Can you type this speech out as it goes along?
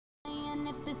And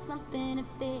if there's something to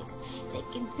fix,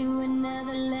 take it to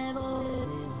another level.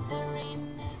 This is the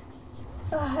remix.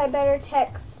 I better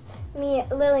text me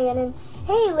Lillian and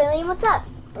hey Lillian, what's up?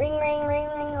 Ring ring ring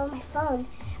ring on my phone.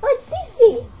 Oh, it's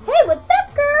Cece. Hey, what's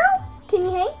up, girl? Can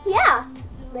you hang? Yeah.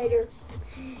 Later.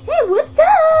 Hey, what's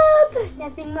up?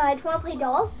 Nothing much. Wanna play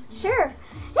dolls? Sure.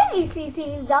 Hey,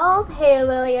 Cece's dolls. Hey,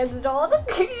 Lillian's dolls.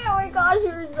 Oh my gosh,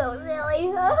 you're so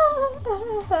silly.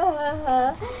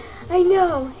 I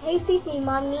know. Hey, Cece,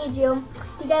 Mom needs you.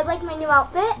 Do you guys like my new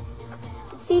outfit?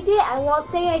 Cece, I won't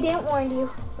say I didn't warn you.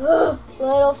 Ugh,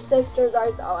 little sisters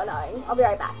are so annoying. I'll be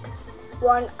right back.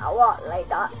 1 hour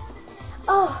later.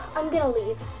 Oh, I'm gonna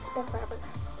leave. It's been forever.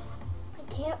 I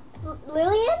can't.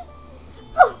 Lillian?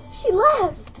 Oh, she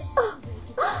left.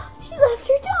 Oh, she left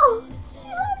her doll. She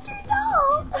left her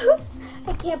doll.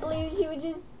 I can't believe she would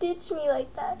just ditch me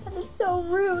like that. That is so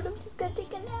rude. I'm just gonna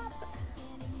take a nap.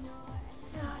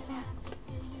 Oh, nap.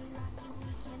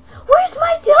 Where's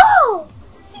my doll?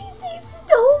 Cece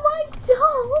stole my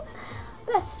doll.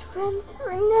 Best friends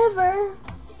forever.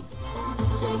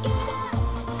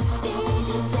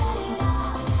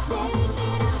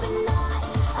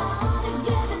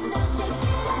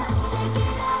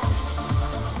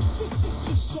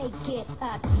 Shake it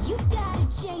up, you gotta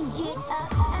change it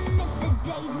up. And if the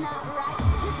day's not right,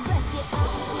 just